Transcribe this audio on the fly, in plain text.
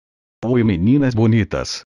Oi meninas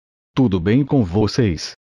bonitas. Tudo bem com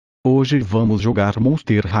vocês? Hoje vamos jogar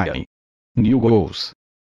Monster High New Ghouls.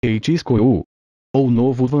 School. O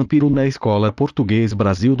novo vampiro na escola português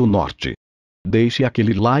Brasil do Norte. Deixe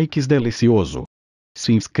aquele like delicioso.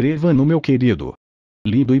 Se inscreva no meu querido,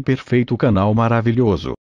 lindo e perfeito canal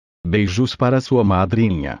maravilhoso. Beijos para sua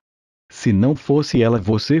madrinha. Se não fosse ela,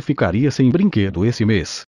 você ficaria sem brinquedo esse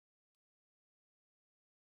mês.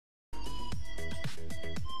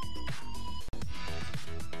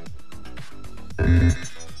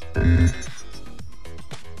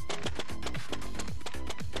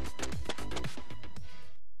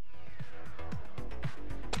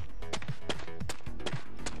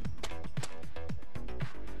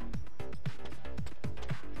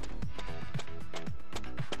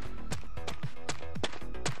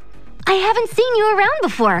 I haven't seen you around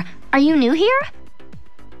before. Are you new here?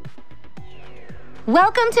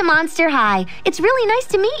 Welcome to Monster High. It's really nice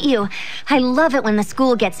to meet you. I love it when the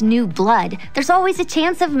school gets new blood. There's always a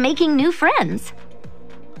chance of making new friends.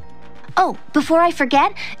 Oh, before I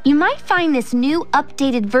forget, you might find this new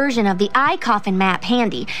updated version of the eye coffin map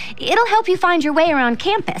handy. It'll help you find your way around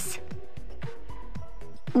campus.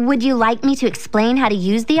 Would you like me to explain how to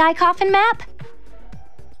use the eye coffin map?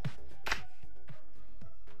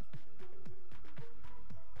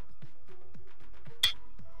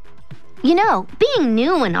 You know, being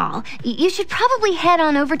new and all, you should probably head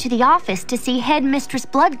on over to the office to see Headmistress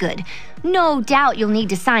Bloodgood. No doubt you'll need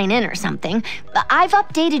to sign in or something. I've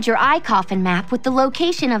updated your eye coffin map with the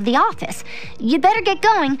location of the office. You'd better get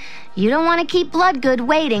going. You don't want to keep Bloodgood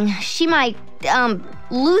waiting. She might,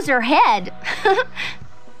 lose her head.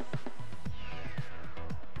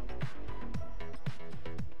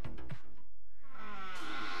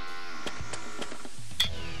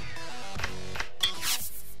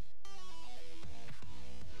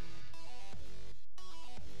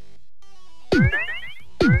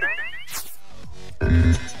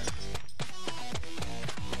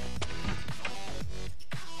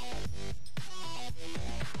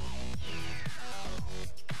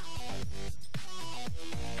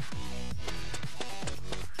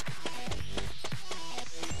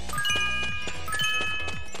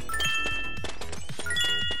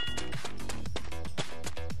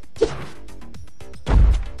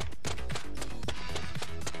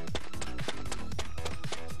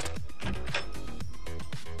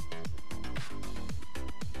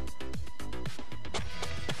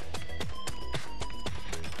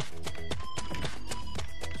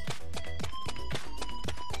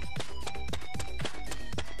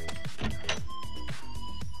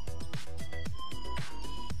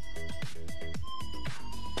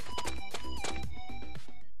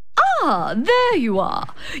 Ah, there you are.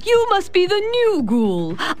 You must be the new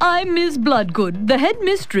ghoul. I'm Miss Bloodgood, the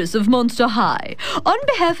headmistress of Monster High. On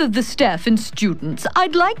behalf of the staff and students,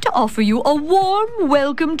 I'd like to offer you a warm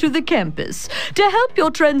welcome to the campus to help your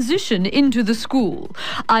transition into the school.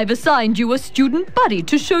 I've assigned you a student buddy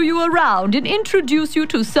to show you around and introduce you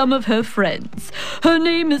to some of her friends. Her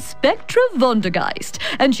name is Spectra Vondergeist,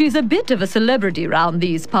 and she's a bit of a celebrity round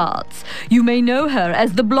these parts. You may know her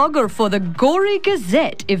as the blogger for the Gory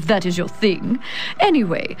Gazette, if that is your thing.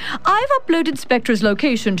 Anyway, I've uploaded Spectra's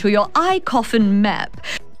location to your eye coffin map.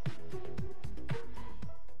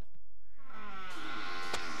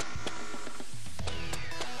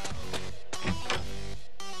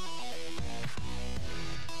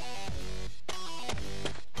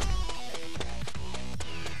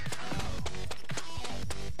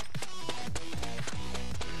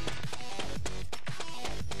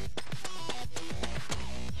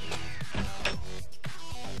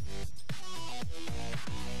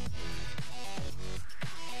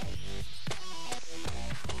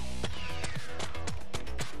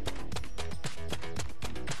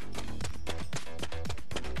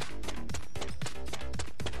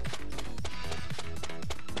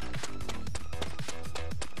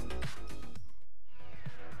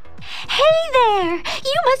 Hey there!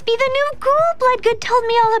 You must be the new ghoul Bloodgood told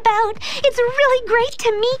me all about. It's really great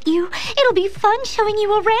to meet you. It'll be fun showing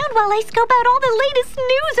you around while I scope out all the latest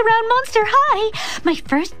news around Monster High. My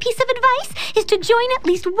first piece of advice is to join at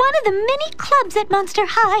least one of the many clubs at Monster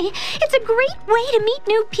High. It's a great way to meet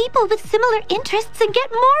new people with similar interests and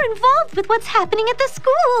get more involved with what's happening at the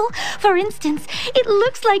school. For instance, it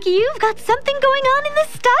looks like you've got something going on in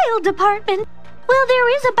the style department. Well,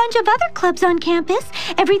 there is a bunch of other clubs on campus.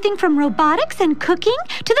 Everything from robotics and cooking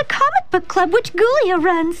to the comic book club which Ghoulia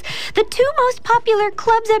runs. The two most popular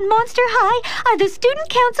clubs at Monster High are the Student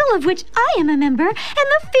Council, of which I am a member, and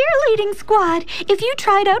the Fear Leading Squad. If you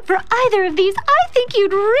tried out for either of these, I think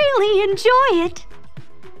you'd really enjoy it.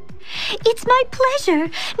 It's my pleasure.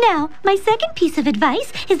 Now, my second piece of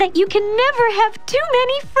advice is that you can never have too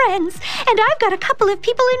many friends. And I've got a couple of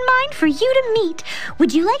people in mind for you to meet.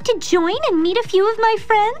 Would you like to join and meet a few of my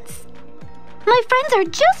friends? My friends are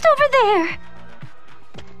just over there.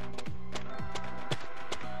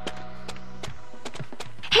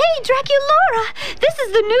 Hey, Draculora! This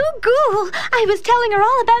is the new ghoul. I was telling her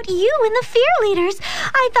all about you and the fear leaders.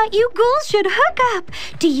 I thought you ghouls should hook up.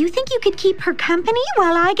 Do you think you could keep her company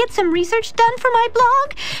while I get some research done for my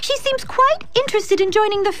blog? She seems quite interested in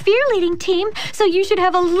joining the fear leading team, so you should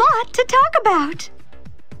have a lot to talk about.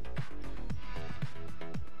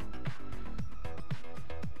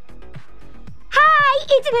 Hi,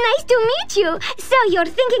 it's nice to meet you. So you're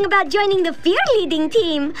thinking about joining the fear leading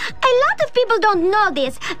team. A lot of people don't know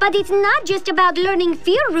this, but it's not just about learning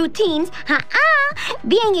fear routines.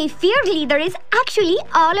 Being a fear leader is actually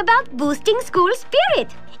all about boosting school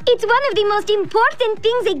spirit. It's one of the most important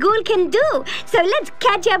things a ghoul can do. So let's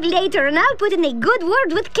catch up later and I'll put in a good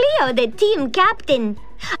word with Cleo, the team captain.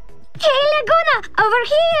 Hey, Laguna, over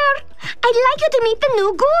here! I'd like you to meet the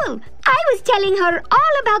new ghoul. I was telling her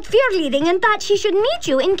all about fear leading and thought she should meet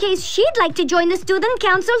you in case she'd like to join the student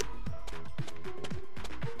council.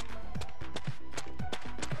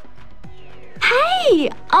 Hey!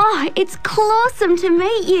 Oh, it's awesome to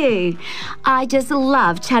meet you. I just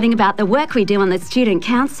love chatting about the work we do on the student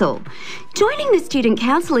council. Joining the student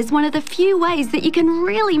council is one of the few ways that you can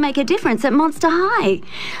really make a difference at Monster High.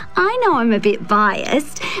 I know I'm a bit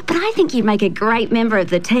biased, but I think you'd make a great member of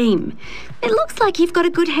the team. It looks like you've got a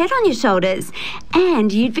good head on your shoulders,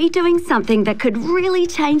 and you'd be doing something that could really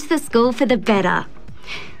change the school for the better.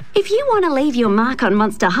 If you want to leave your mark on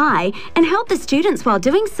Monster High and help the students while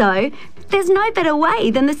doing so, there's no better way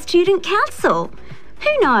than the student council.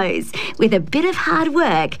 Who knows, with a bit of hard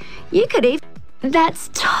work, you could even... That's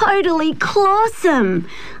totally clawsome.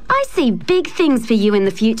 I see big things for you in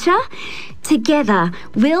the future. Together,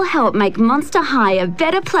 we'll help make Monster High a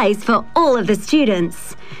better place for all of the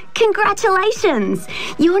students. Congratulations!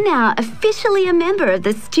 You're now officially a member of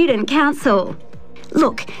the student council.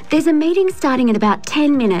 Look, there's a meeting starting in about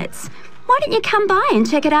 10 minutes. Why don't you come by and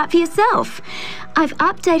check it out for yourself? I've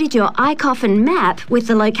updated your iCoffin map with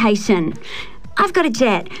the location. I've got a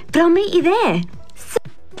jet, but I'll meet you there.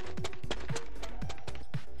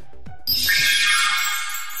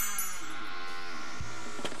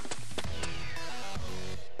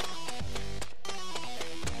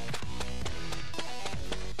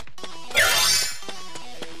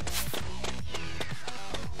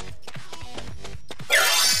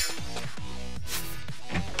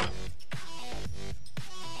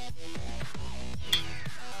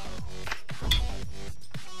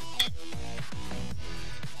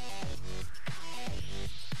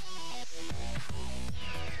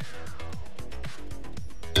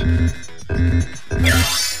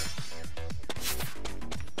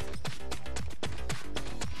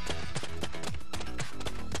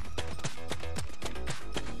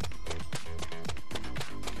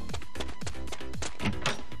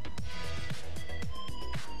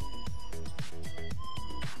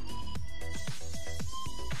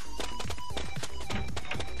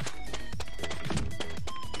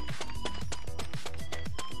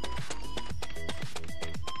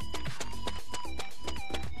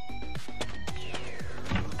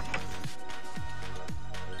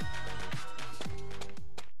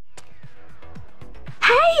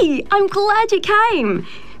 Hey, I'm glad you came.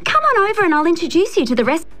 Come on over and I'll introduce you to the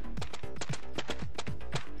rest.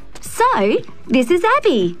 So, this is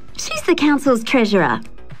Abby. She's the council's treasurer.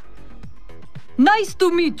 Nice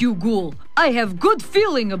to meet you, Ghoul. I have good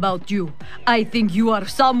feeling about you. I think you are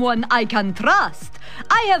someone I can trust.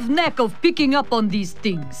 I have knack of picking up on these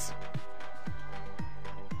things.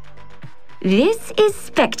 This is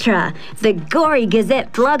Spectra, the Gory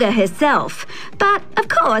Gazette blogger herself. But, of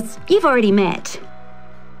course, you've already met.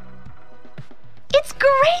 It's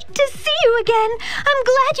great to see you again. I'm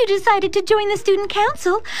glad you decided to join the student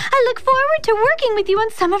council. I look forward to working with you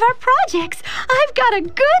on some of our projects. I've got a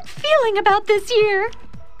good feeling about this year.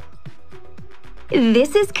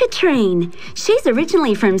 This is Katrine. She's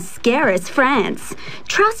originally from Scaris, France.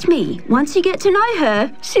 Trust me, once you get to know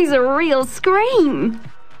her, she's a real scream.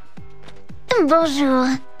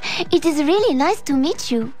 Bonjour. It is really nice to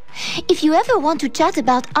meet you. If you ever want to chat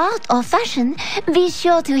about art or fashion, be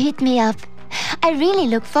sure to hit me up. I really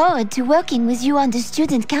look forward to working with you on the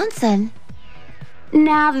student council.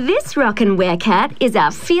 Now this rockin' werecat is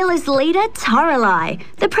our fearless leader, Toralei,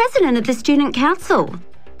 the president of the student council.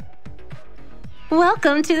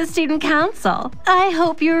 Welcome to the student council. I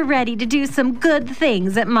hope you're ready to do some good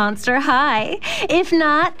things at Monster High. If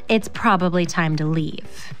not, it's probably time to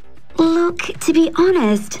leave. Look, to be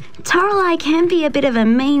honest, Toralei can be a bit of a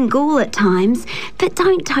mean ghoul at times, but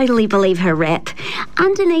don't totally believe her rep.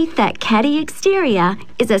 Underneath that catty exterior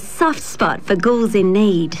is a soft spot for ghouls in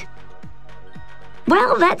need.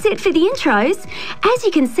 Well, that's it for the intros. As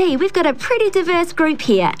you can see, we've got a pretty diverse group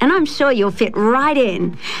here, and I'm sure you'll fit right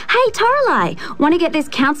in. Hey, Toralei, want to get this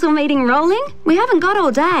council meeting rolling? We haven't got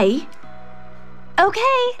all day.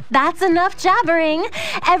 Okay, that's enough jabbering.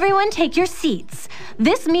 Everyone take your seats.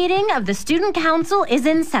 This meeting of the Student Council is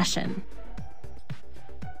in session.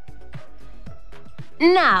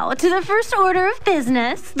 Now, to the first order of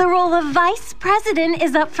business, the role of Vice President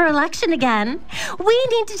is up for election again. We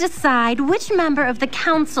need to decide which member of the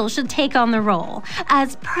council should take on the role.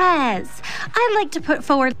 As Prez, I'd like to put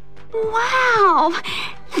forward... Wow!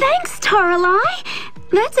 Thanks, Toralei.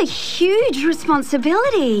 That's a huge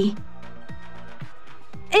responsibility.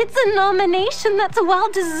 It's a nomination that's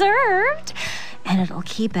well-deserved. And it'll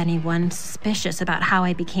keep anyone suspicious about how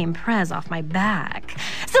I became Prez off my back.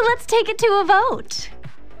 So let's take it to a vote.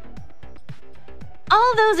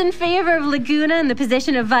 All those in favor of Laguna in the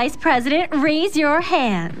position of Vice President, raise your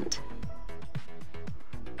hand.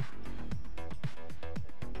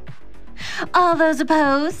 All those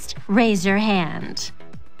opposed, raise your hand.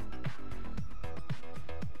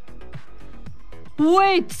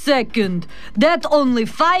 Wait a second. That's only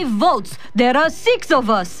 5 votes. There are 6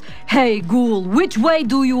 of us. Hey, Ghoul, which way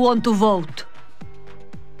do you want to vote?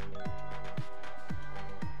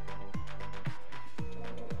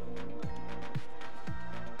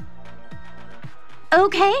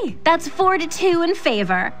 Okay, that's 4-2 in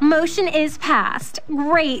favor. Motion is passed.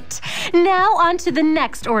 Great. Now on to the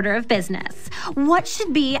next order of business. What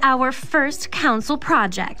should be our first council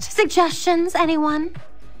project? Suggestions, anyone?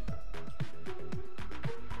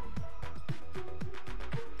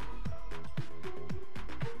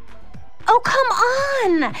 Oh,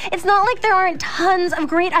 come on! It's not like there aren't tons of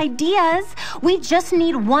great ideas. We just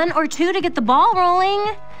need 1 or 2 to get the ball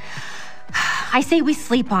rolling. I say we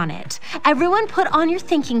sleep on it. Everyone put on your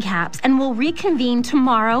thinking caps and we'll reconvene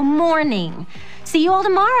tomorrow morning. See you all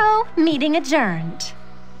tomorrow. Meeting adjourned.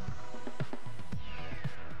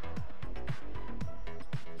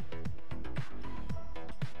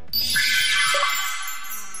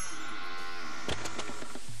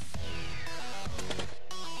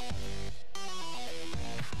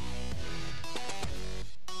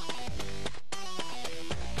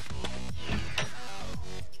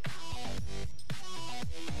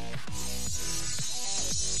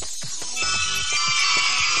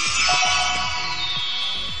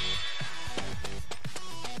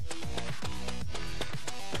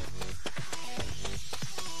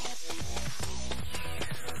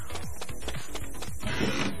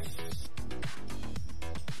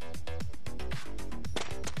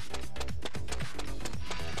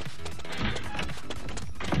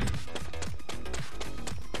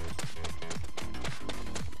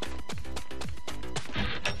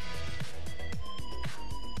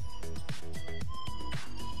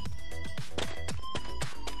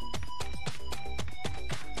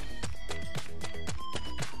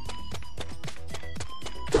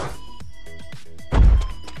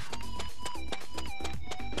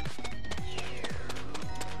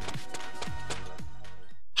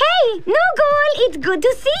 New Ghoul, it's good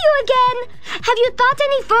to see you again. Have you thought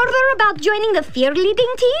any further about joining the fear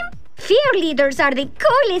leading team? Fear leaders are the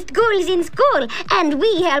coolest ghouls in school, and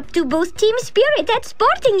we help to boost team spirit at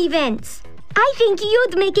sporting events. I think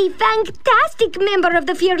you'd make a fantastic member of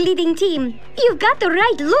the fear leading team. You've got the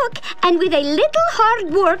right look, and with a little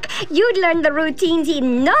hard work, you'd learn the routines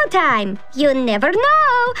in no time. You never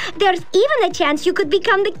know. There's even a chance you could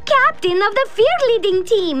become the captain of the fear leading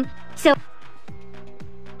team. So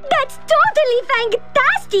that's totally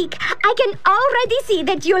fantastic! I can already see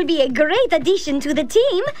that you'll be a great addition to the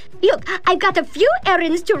team. Look, I've got a few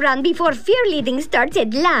errands to run before fear leading starts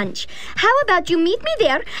at lunch. How about you meet me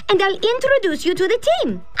there, and I'll introduce you to the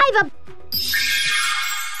team. I've a...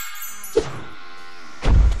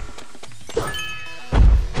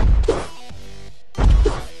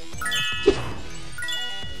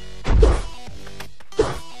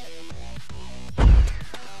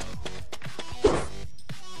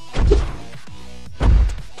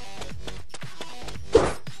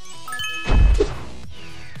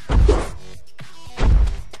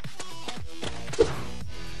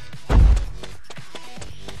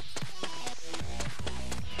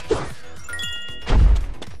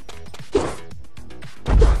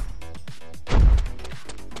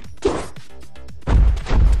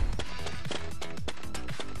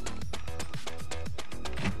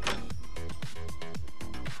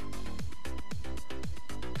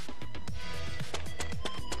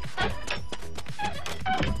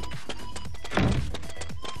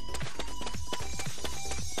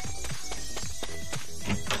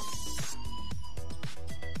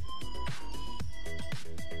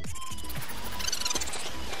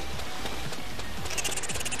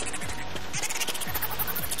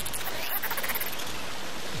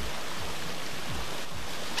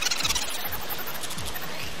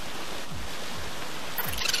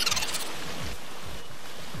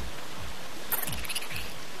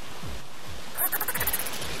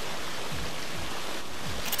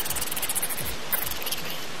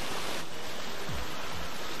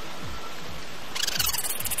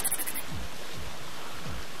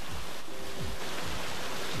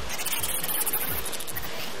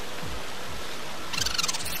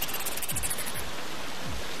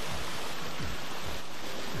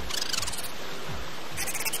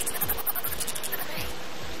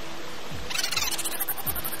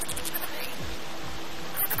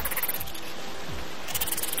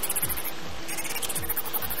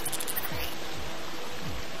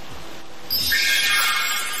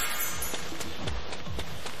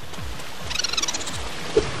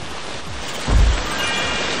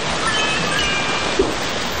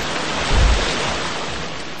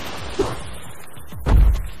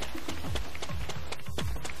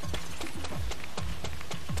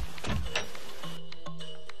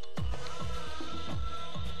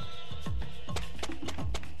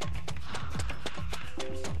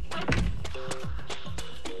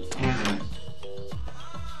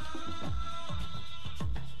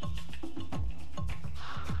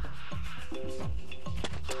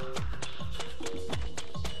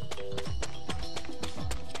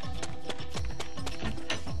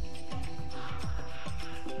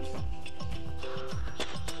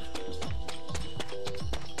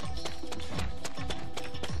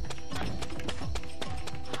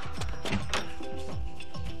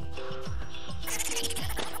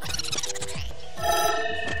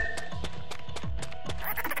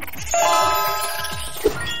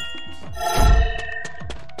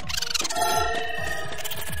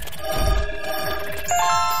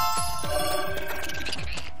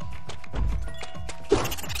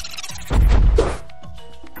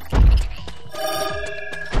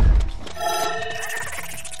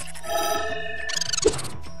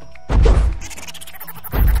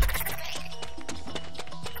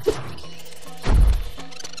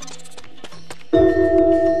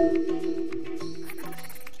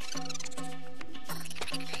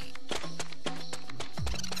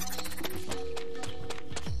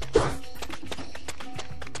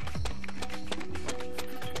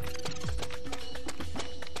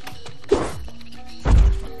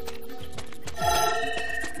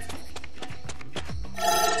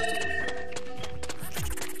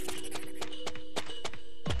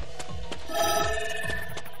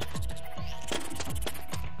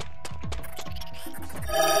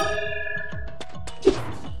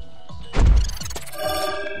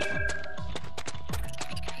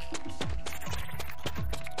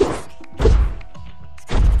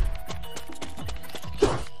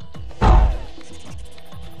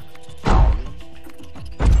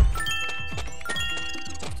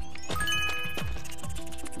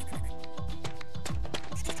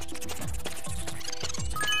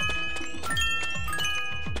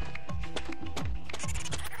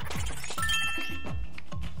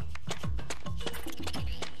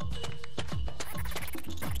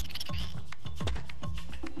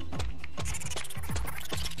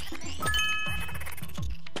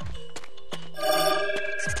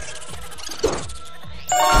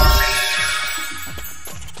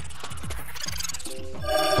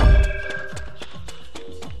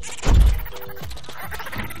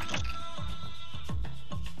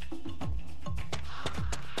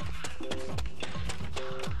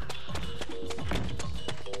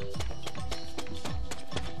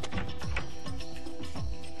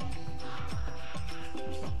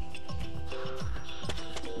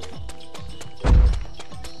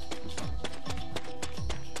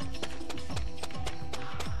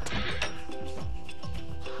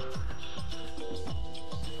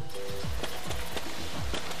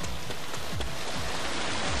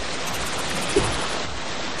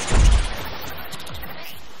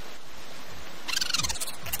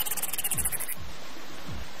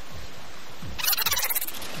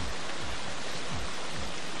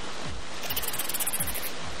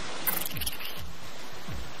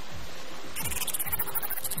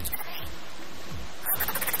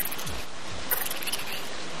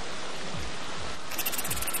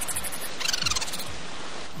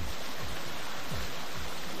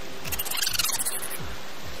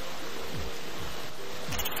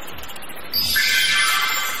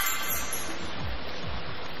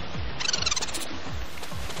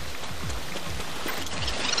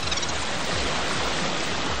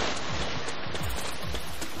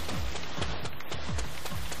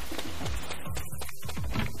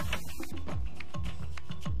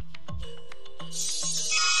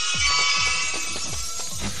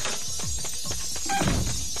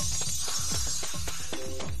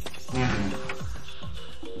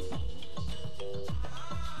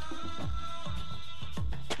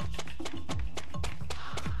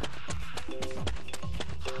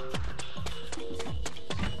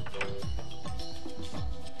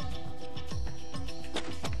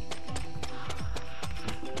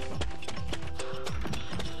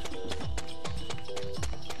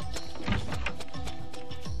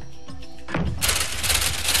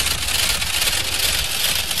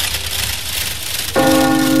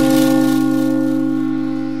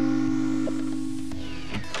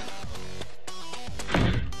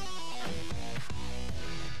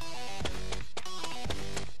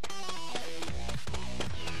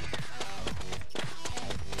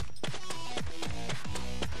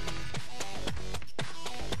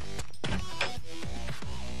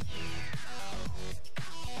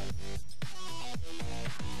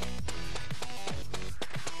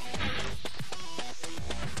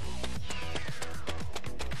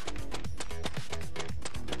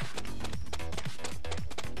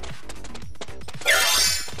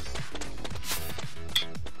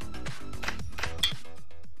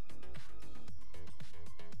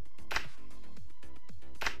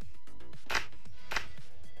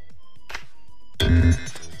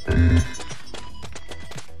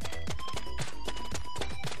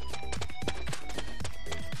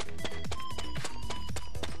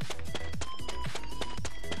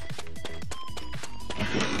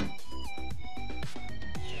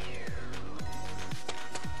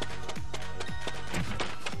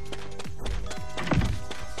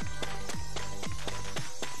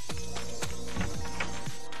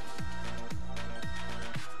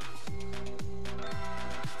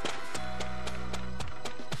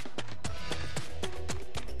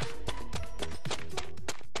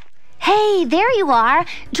 Hey, there you are.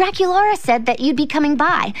 Draculaura said that you'd be coming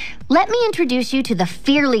by. Let me introduce you to the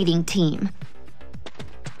Fear Leading team.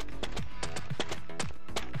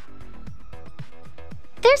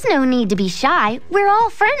 There's no need to be shy. We're all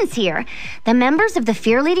friends here. The members of the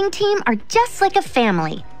Fear Leading team are just like a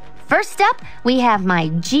family. First up, we have my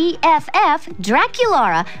GFF,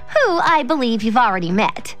 Draculaura, who I believe you've already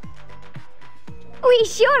met. We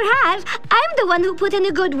sure have. I'm the one who put in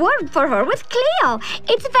a good word for her with Cleo.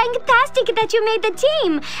 It's fantastic that you made the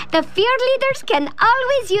team. The Fear Leaders can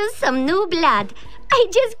always use some new blood. I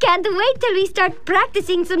just can't wait till we start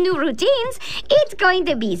practicing some new routines. It's going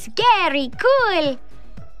to be scary cool.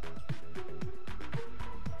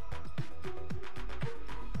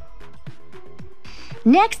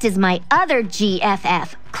 Next is my other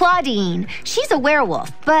GFF, Claudine. She's a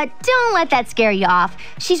werewolf, but don't let that scare you off.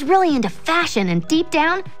 She's really into fashion, and deep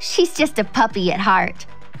down, she's just a puppy at heart.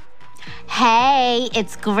 Hey,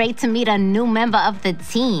 it's great to meet a new member of the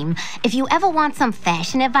team. If you ever want some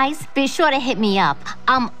fashion advice, be sure to hit me up.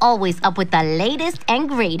 I'm always up with the latest and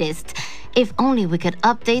greatest. If only we could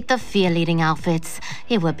update the fear-leading outfits.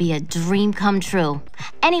 It would be a dream come true.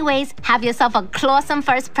 Anyways, have yourself a clawsome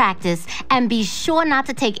first practice, and be sure not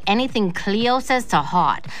to take anything Cleo says to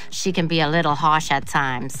heart. She can be a little harsh at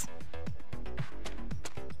times.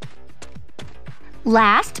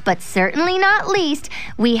 Last, but certainly not least,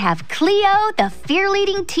 we have Cleo, the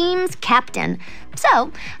fear-leading team's captain.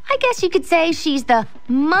 So, I guess you could say she's the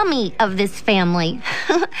mummy of this family.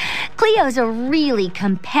 Cleo's a really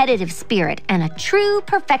competitive spirit and a true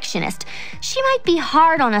perfectionist. She might be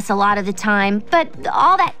hard on us a lot of the time, but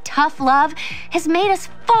all that tough love has made us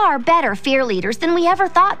far better fear leaders than we ever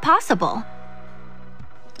thought possible.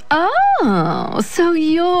 Oh, so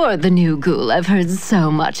you're the new ghoul I've heard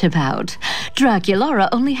so much about. Draculaura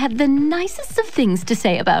only had the nicest of things to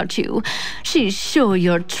say about you. She's sure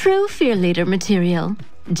you're true fear leader material.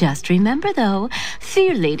 Just remember, though,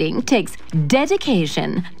 fear leading takes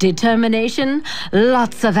dedication, determination,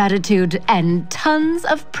 lots of attitude, and tons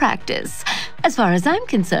of practice. As far as I'm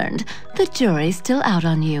concerned, the jury's still out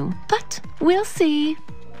on you, but we'll see.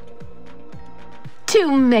 To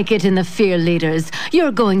make it in the Fear Leaders,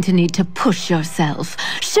 you're going to need to push yourself.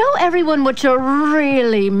 Show everyone what you're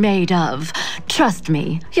really made of. Trust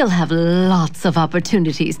me, you'll have lots of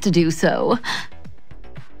opportunities to do so.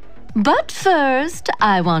 But first,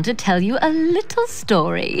 I want to tell you a little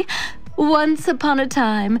story. Once upon a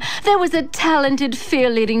time, there was a talented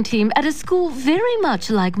fear-leading team at a school very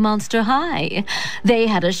much like Monster High. They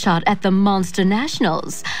had a shot at the Monster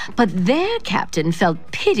Nationals, but their captain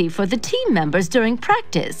felt pity for the team members during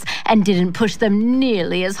practice and didn't push them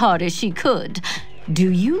nearly as hard as she could.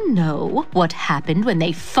 Do you know what happened when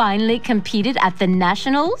they finally competed at the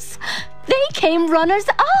Nationals? They came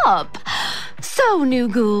runners-up! So, New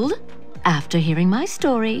Ghoul, after hearing my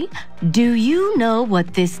story, do you know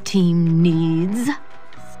what this team needs?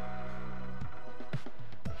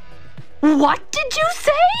 What did you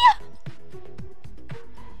say?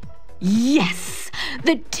 Yes,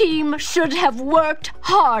 the team should have worked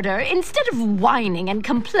harder instead of whining and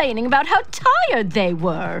complaining about how tired they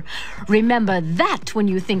were. Remember that when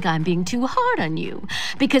you think I'm being too hard on you,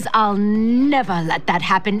 because I'll never let that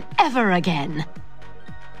happen ever again.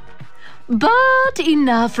 But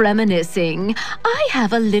enough reminiscing. I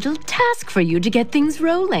have a little task for you to get things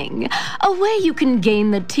rolling. A way you can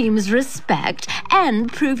gain the team's respect and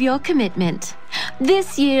prove your commitment.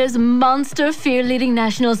 This year's Monster Fear Leading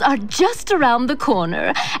Nationals are just around the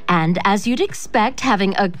corner, and as you'd expect,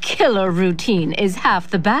 having a killer routine is half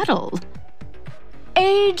the battle.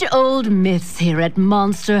 Age-old myths here at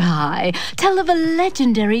Monster High tell of a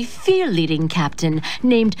legendary fear-leading captain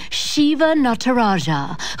named Shiva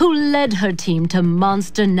Nataraja, who led her team to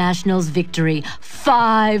Monster Nationals victory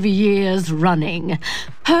 5 years running.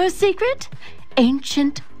 Her secret?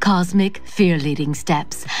 Ancient cosmic fear-leading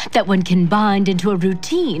steps that, when combined into a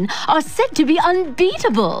routine, are said to be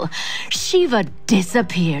unbeatable. Shiva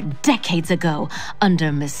disappeared decades ago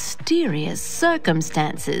under mysterious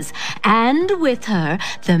circumstances, and with her,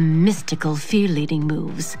 the mystical fear-leading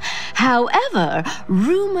moves. However,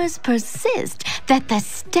 rumors persist that the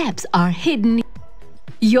steps are hidden.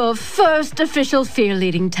 Your first official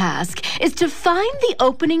fear-leading task is to find the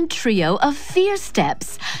opening trio of fear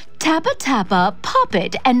steps: Tappa Tappa, Pop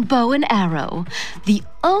It, and Bow and Arrow. The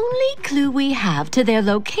only clue we have to their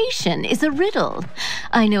location is a riddle.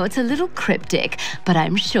 I know it's a little cryptic, but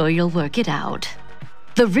I'm sure you'll work it out.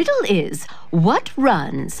 The riddle is, what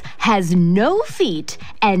runs, has no feet,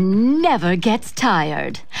 and never gets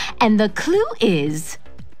tired? And the clue is,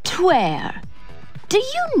 tware. Do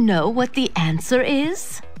you know what the answer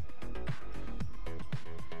is?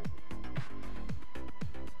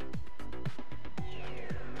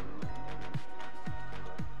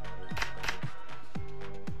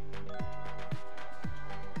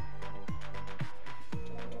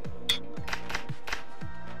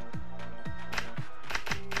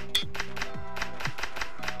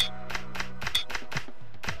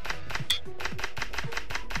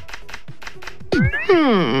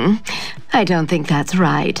 I don't think that's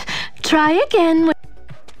right. Try again.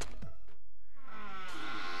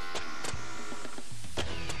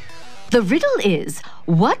 The riddle is,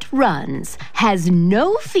 what runs, has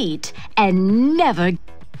no feet, and never...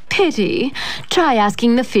 Pity. Try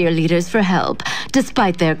asking the fear leaders for help,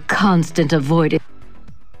 despite their constant avoidance.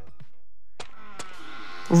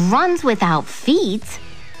 Runs without feet?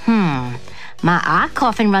 My arc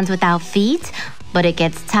often runs without feet, but it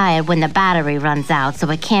gets tired when the battery runs out, so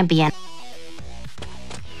it can't be an...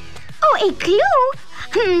 Oh, a clue?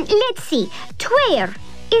 Let's see. Twer.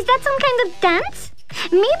 Is that some kind of dance?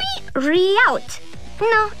 Maybe riot.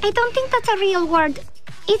 No, I don't think that's a real word.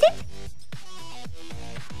 Is it?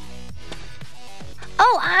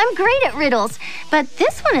 Oh, I'm great at riddles, but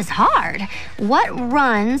this one is hard. What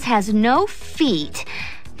runs has no feet?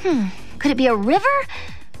 Could it be a river?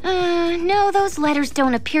 No, those letters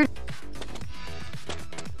don't appear.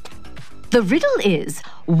 The riddle is,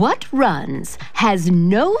 what runs, has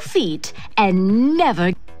no feet, and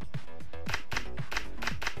never...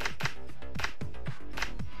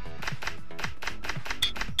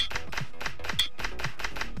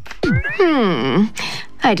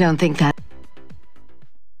 I don't think that...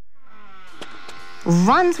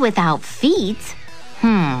 Runs without feet?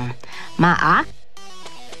 My arc...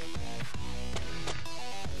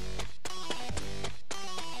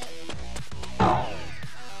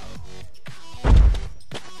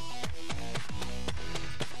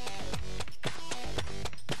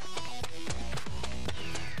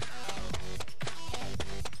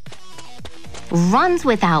 Runs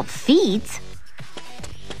without feet?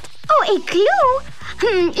 Oh, a clue?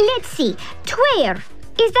 Let's see. Twer.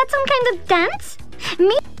 Is that some kind of dance?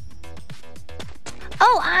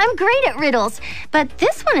 Oh, I'm great at riddles, but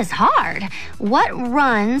this one is hard. What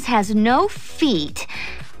runs has no feet?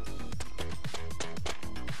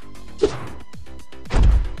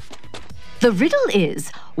 The riddle is,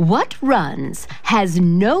 what runs, has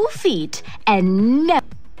no feet, and never...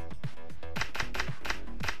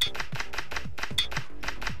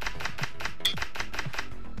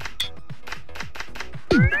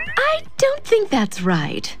 I don't think that's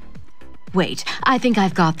right. Wait, I think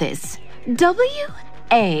I've got this.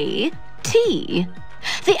 W-A-T.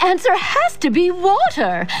 The answer has to be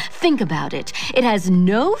water. Think about it. It has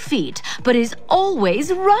no feet, but is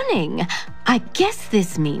always running. I guess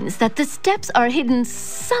this means that the steps are hidden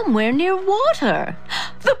somewhere near water.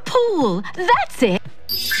 The pool, that's it.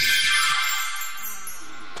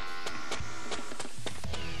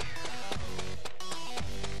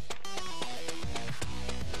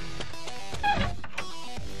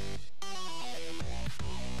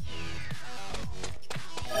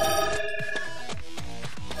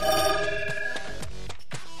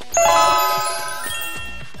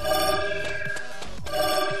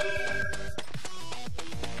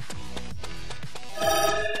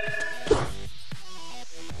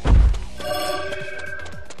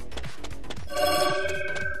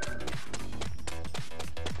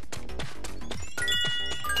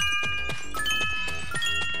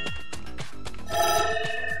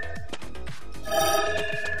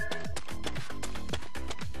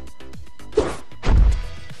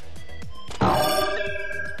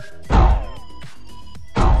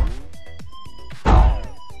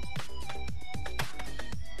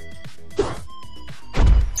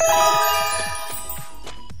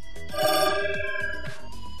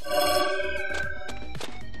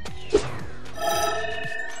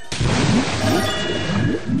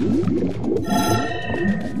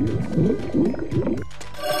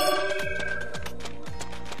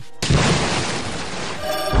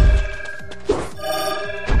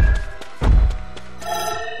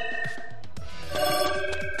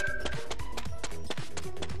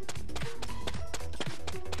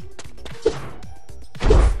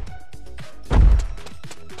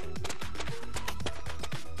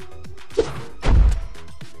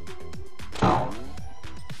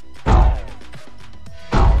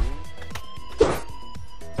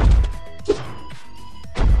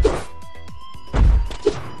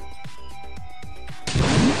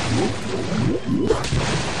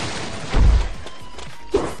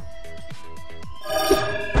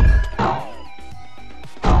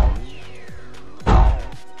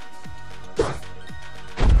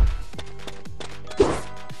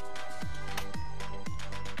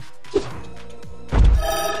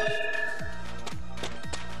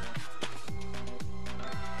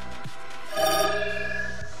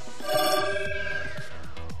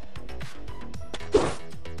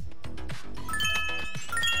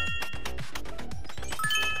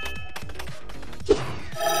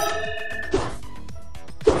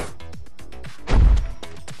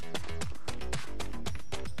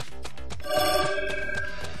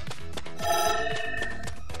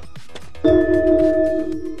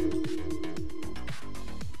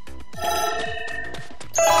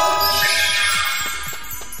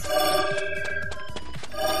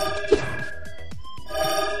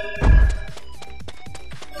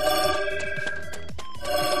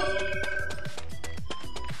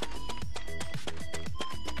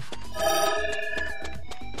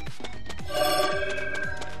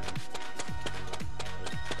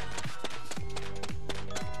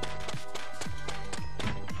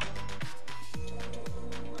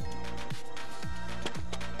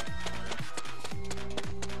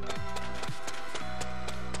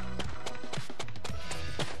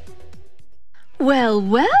 Well,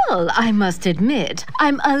 well, I must admit,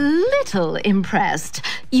 I'm a little impressed.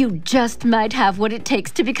 You just might have what it takes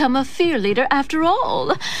to become a fear leader after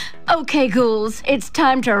all. Okay, ghouls, it's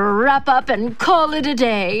time to wrap up and call it a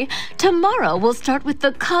day. Tomorrow we'll start with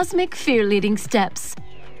the cosmic fear leading steps.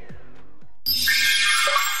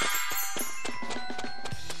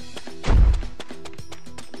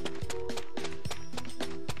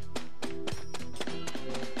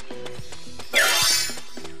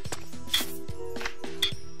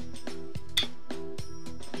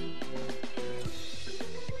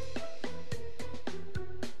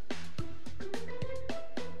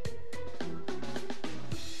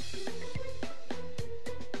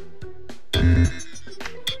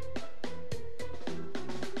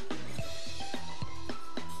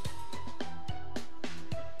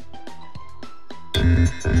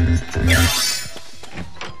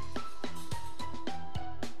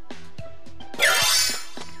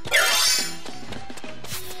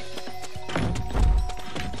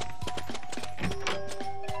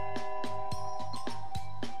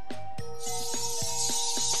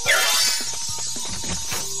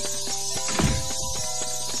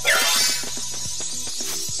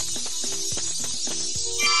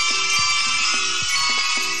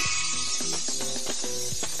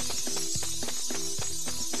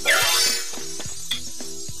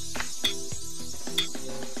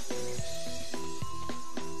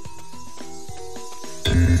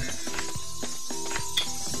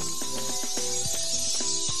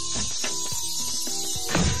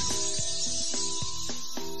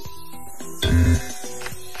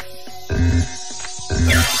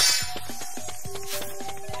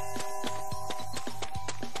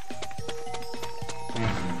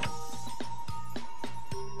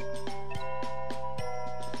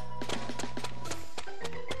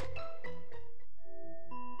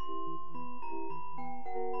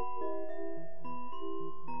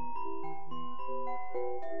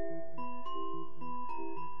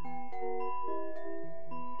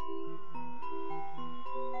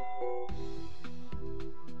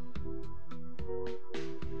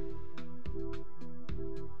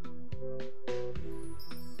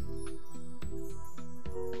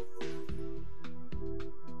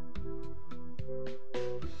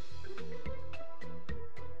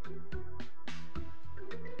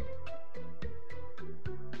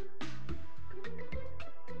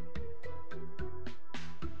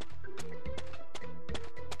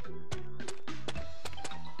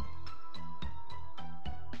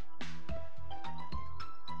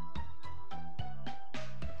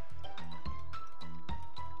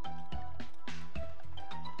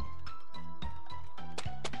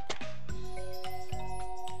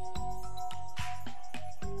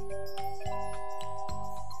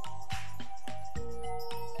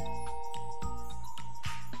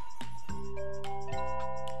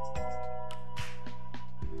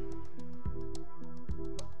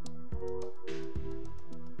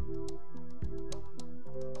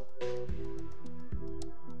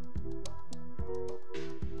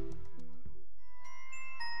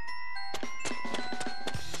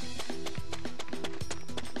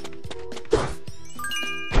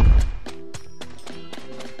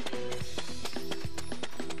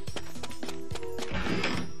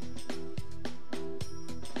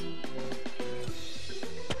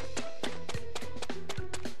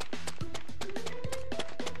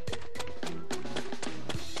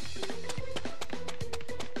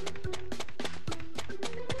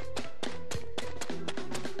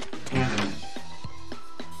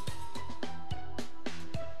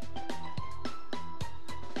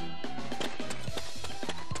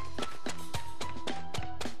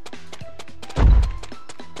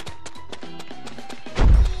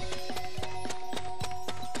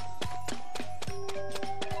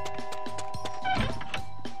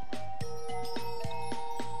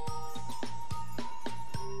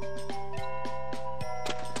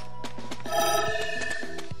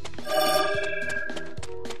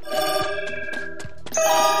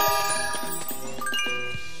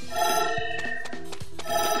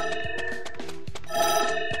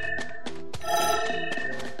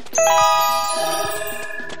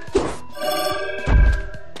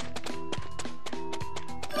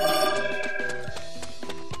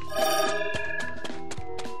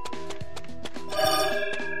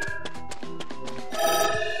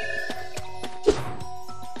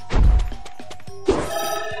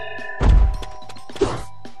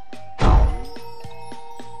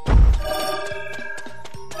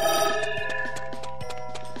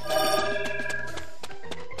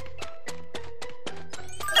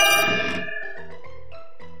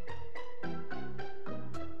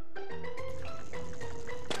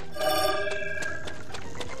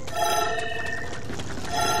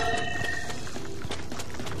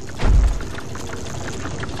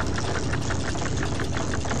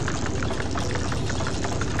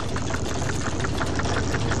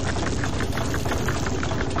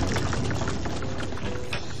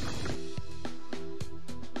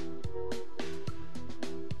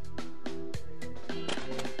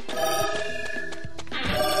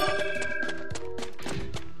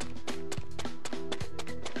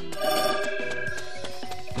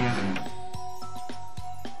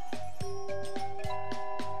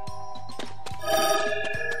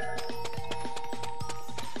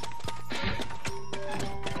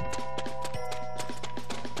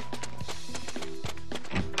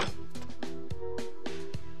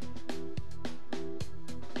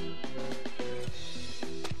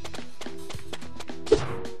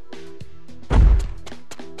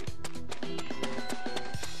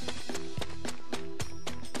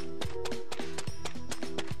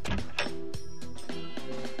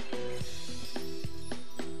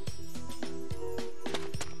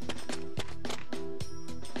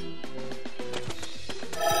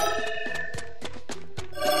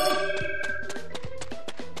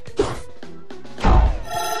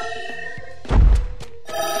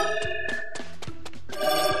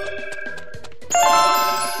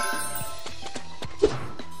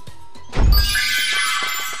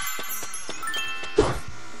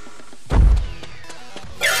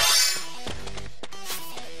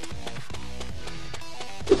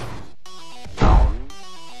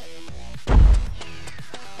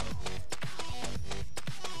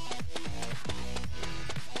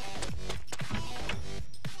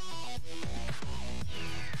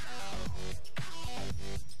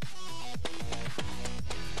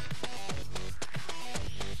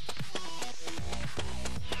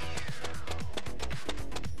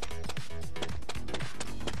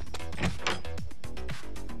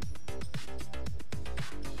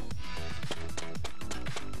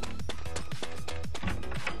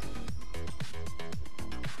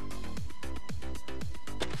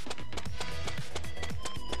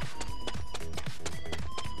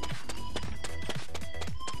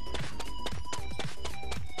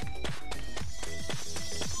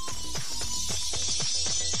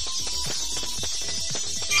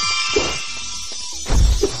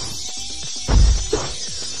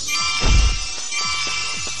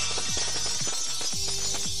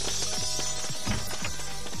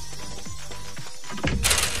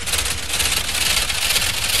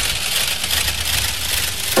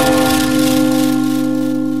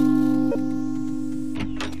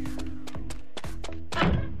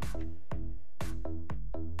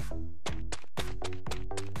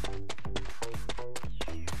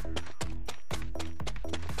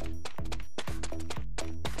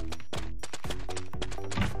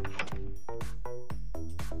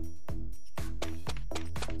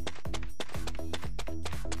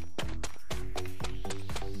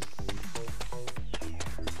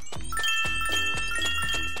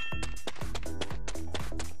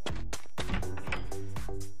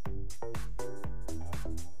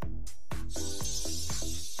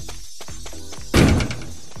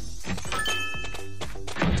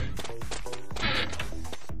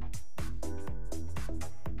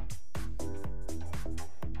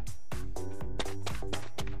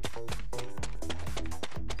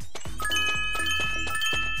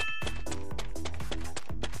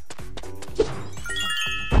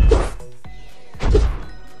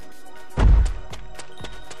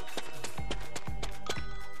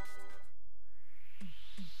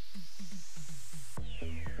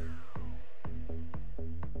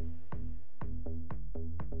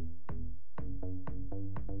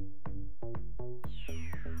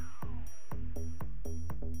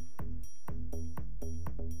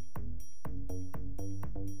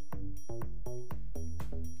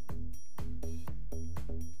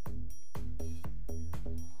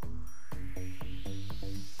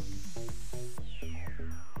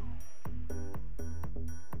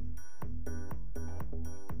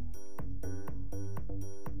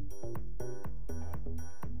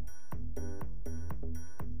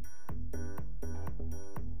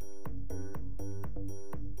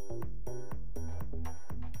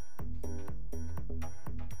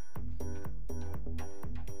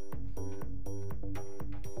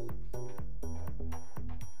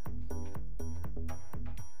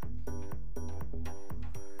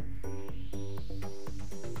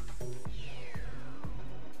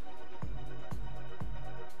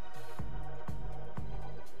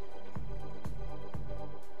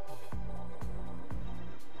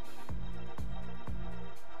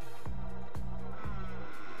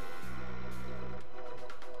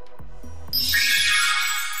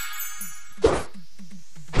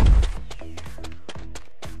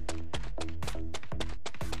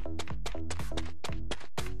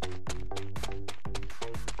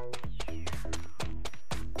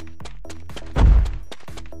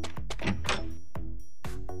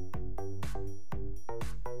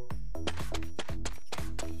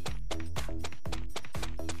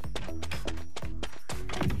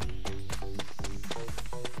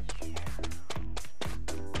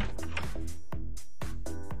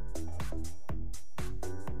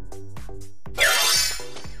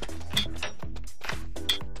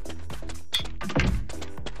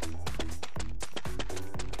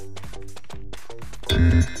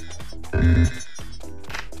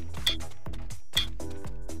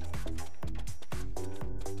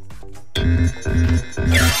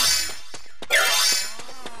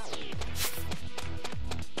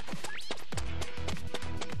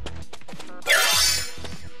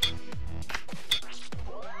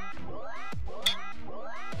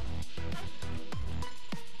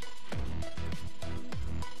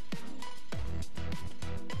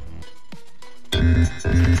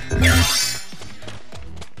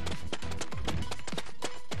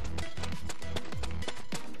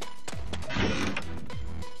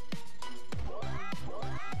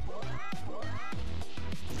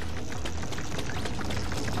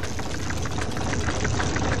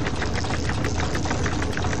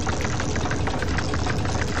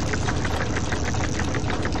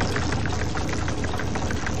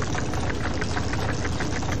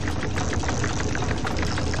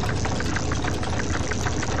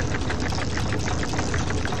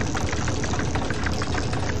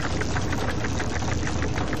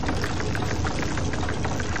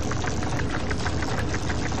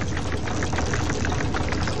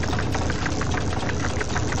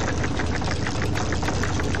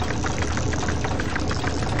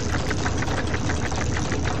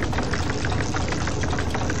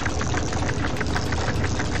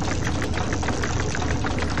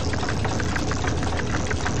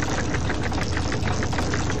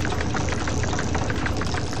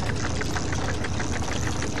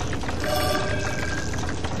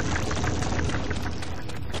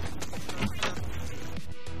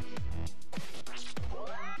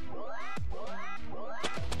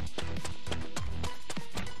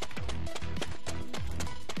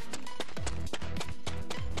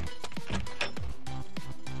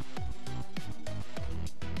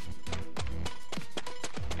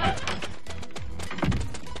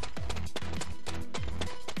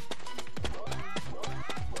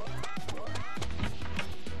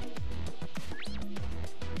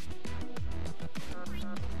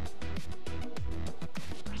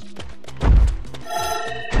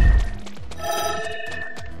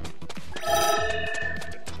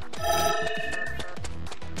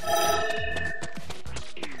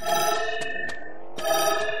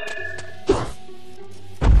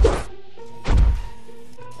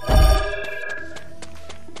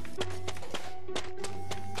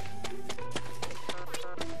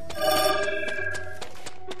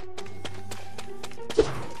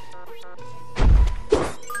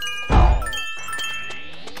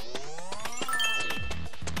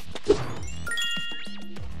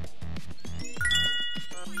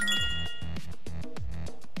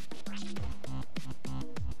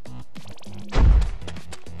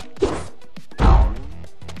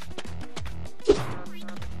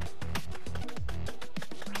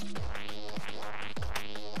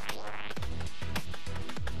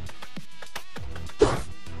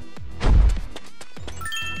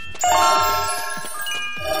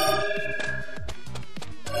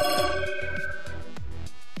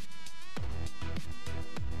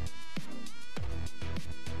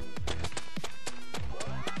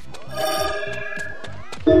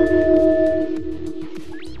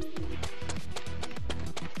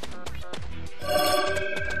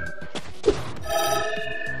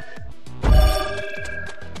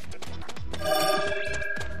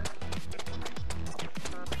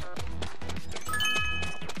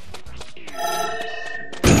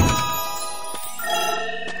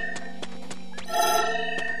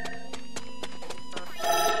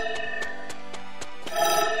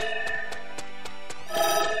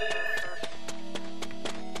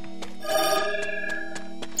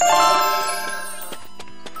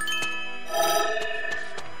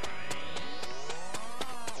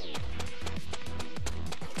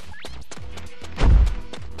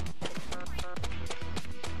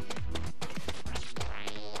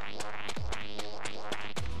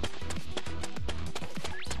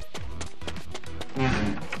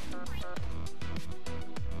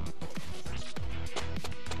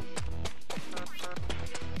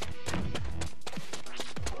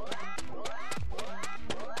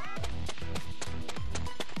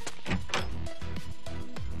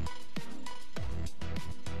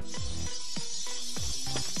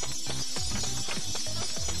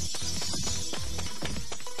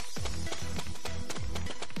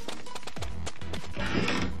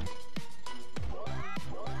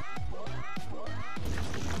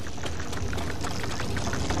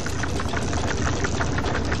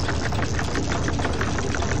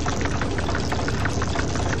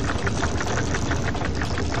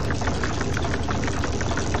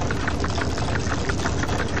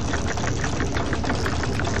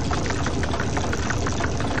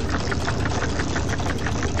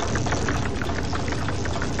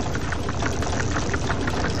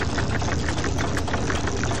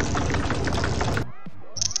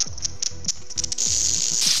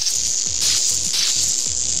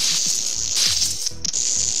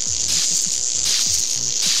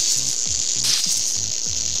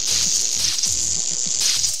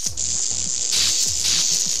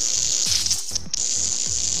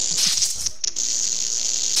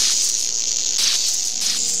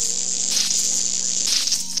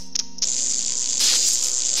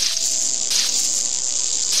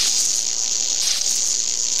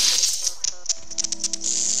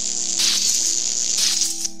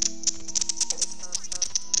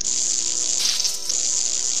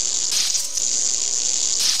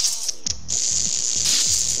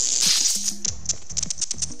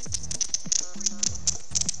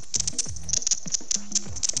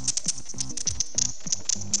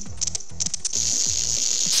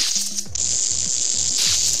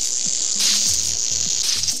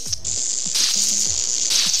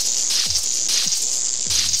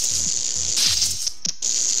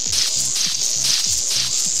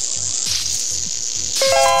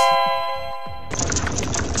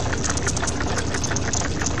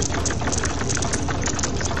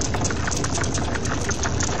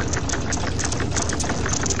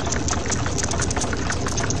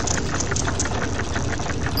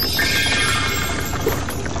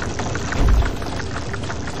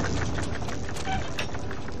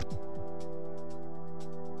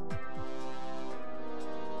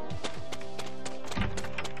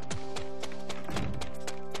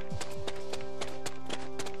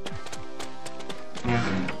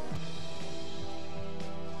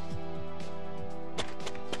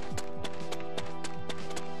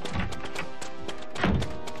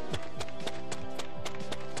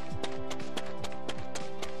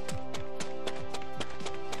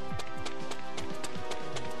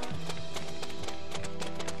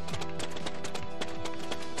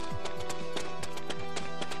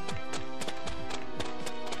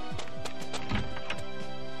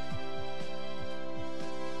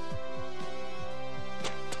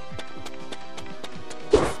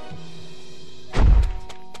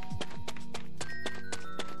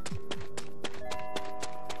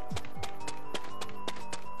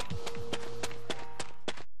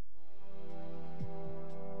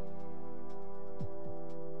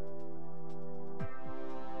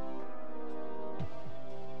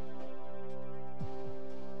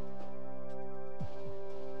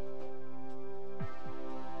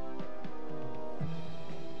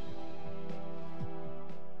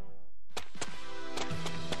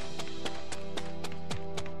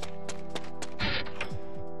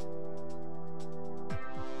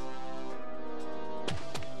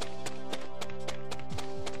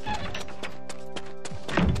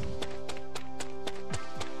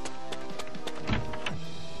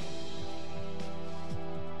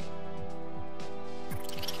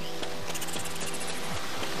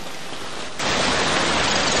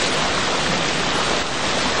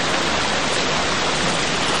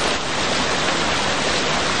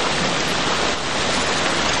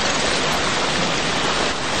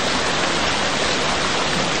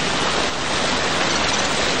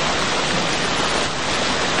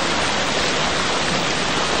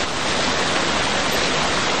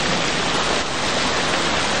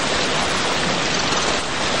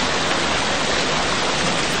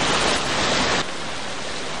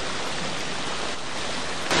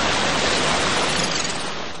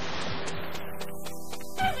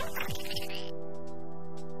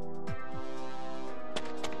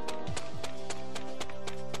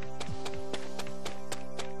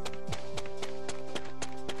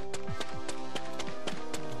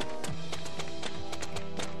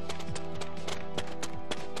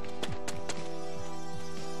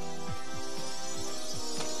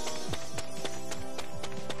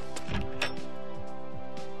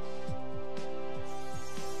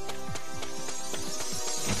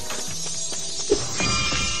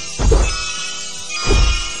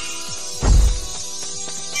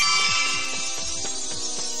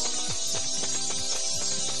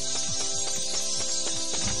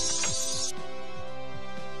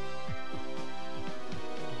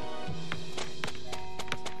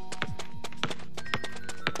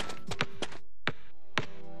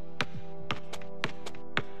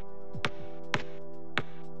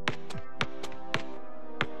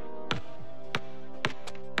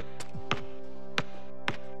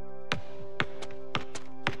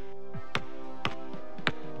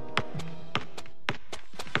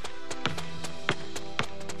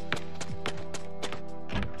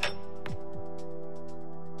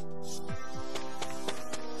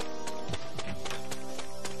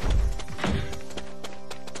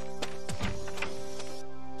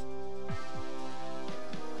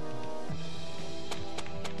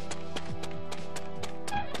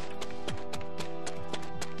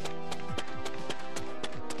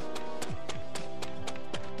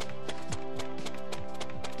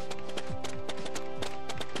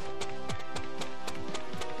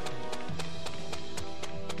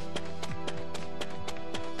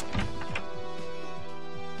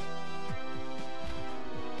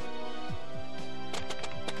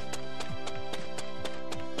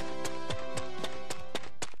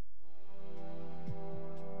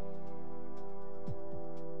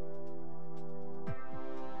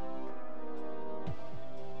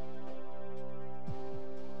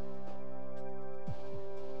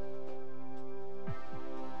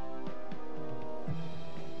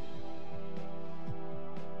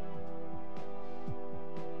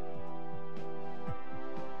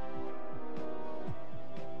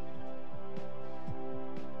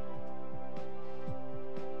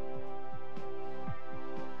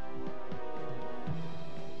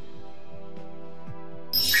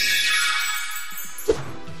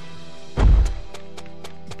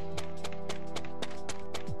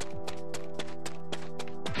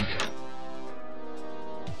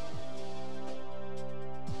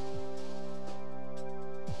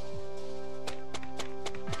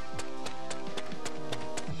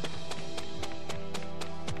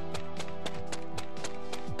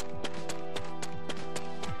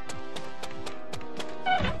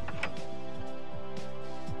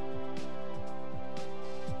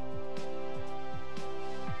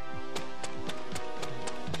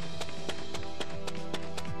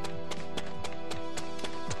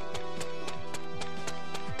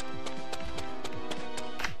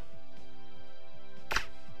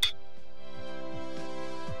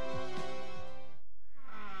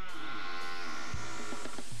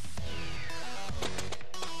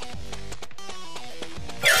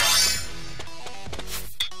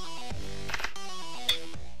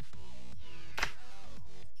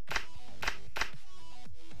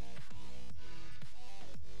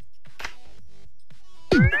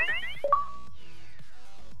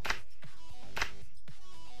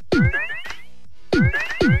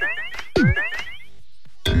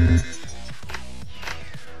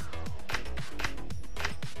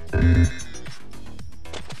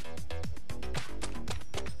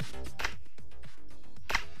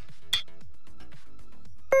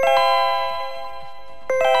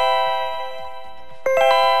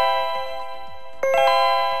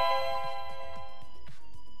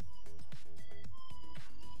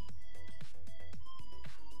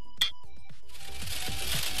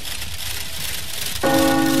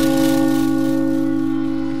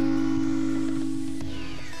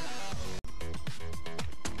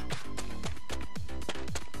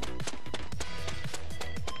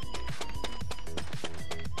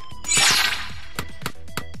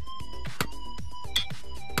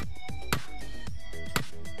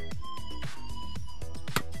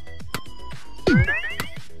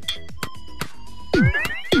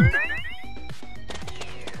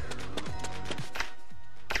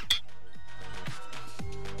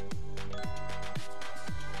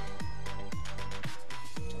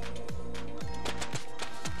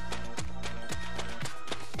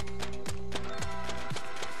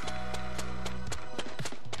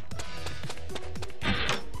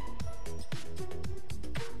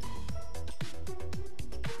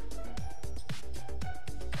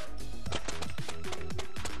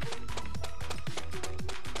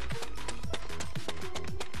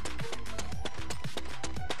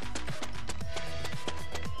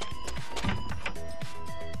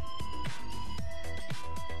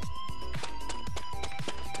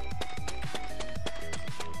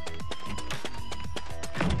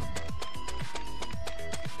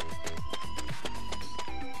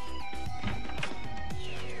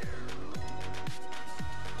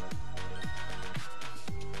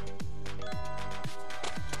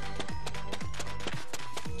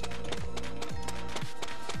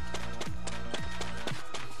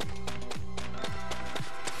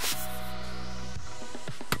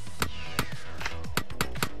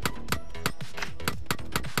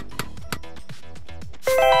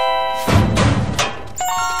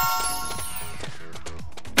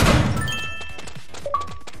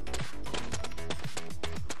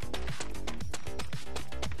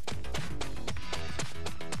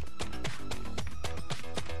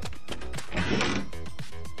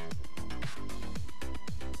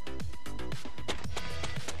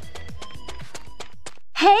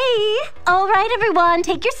 right, everyone,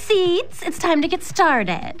 take your seats. It's time to get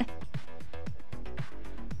started.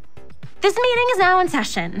 This meeting is now in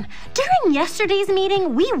session. During yesterday's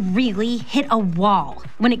meeting, we really hit a wall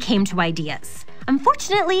when it came to ideas.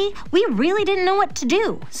 Unfortunately, we really didn't know what to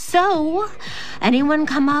do. So, anyone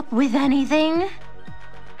come up with anything?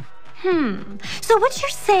 So what you're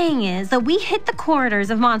saying is that we hit the corridors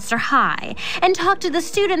of Monster High and talk to the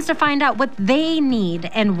students to find out what they need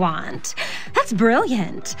and want. That's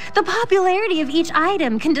brilliant. The popularity of each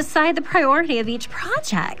item can decide the priority of each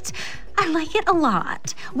project. I like it a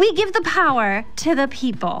lot. We give the power to the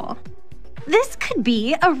people. This could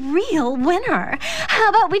be a real winner. How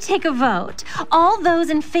about we take a vote? All those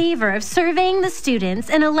in favor of surveying the students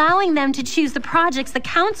and allowing them to choose the projects the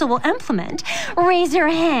council will implement, raise your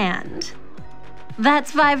hand.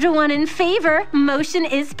 That's 5-1 in favor. Motion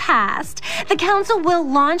is passed. The council will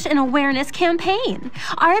launch an awareness campaign.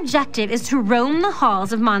 Our objective is to roam the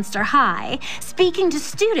halls of Monster High, speaking to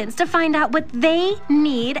students to find out what they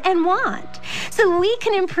need and want, so we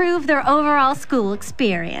can improve their overall school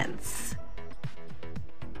experience.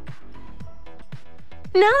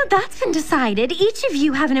 Now that that's been decided, each of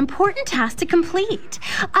you have an important task to complete.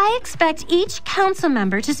 I expect each council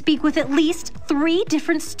member to speak with at least 3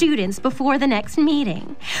 different students before the next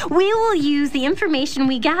meeting. We will use the information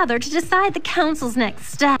we gather to decide the council's next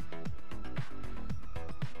step.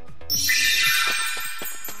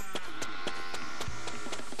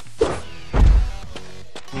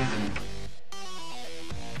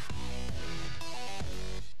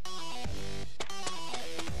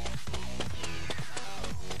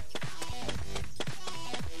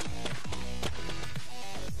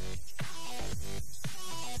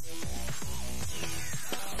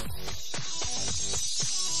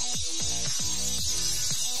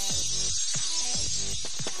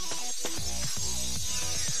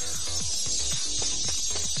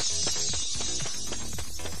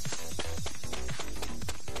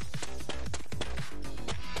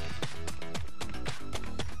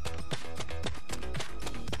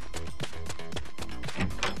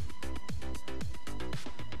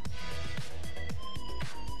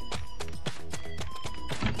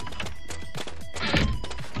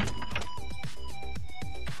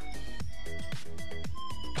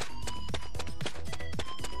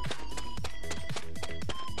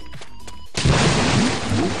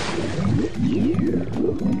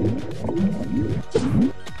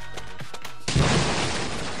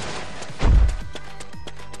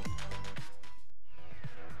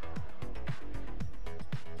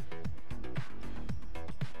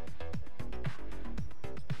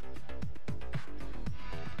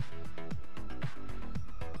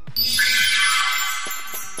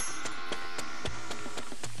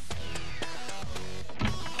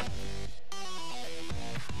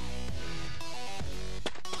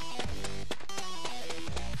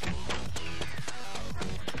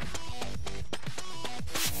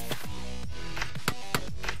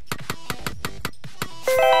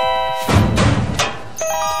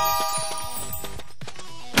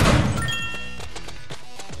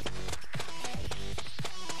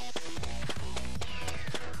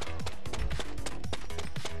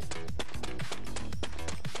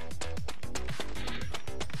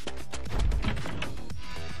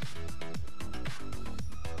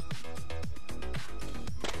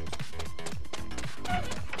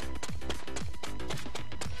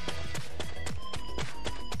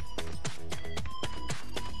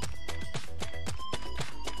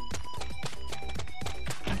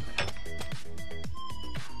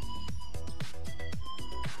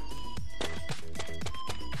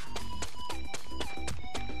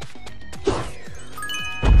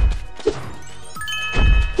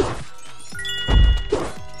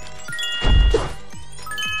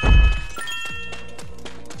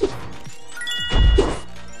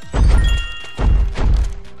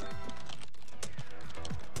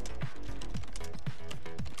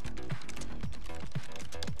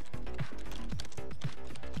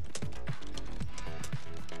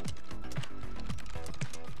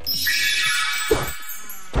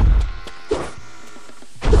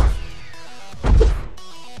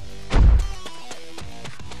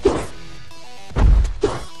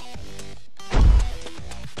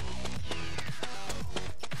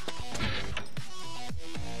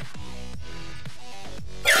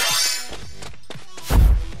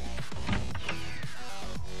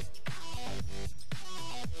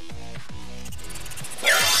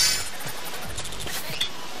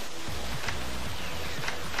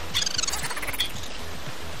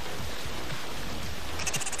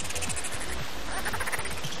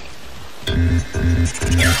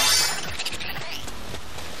 Yeah.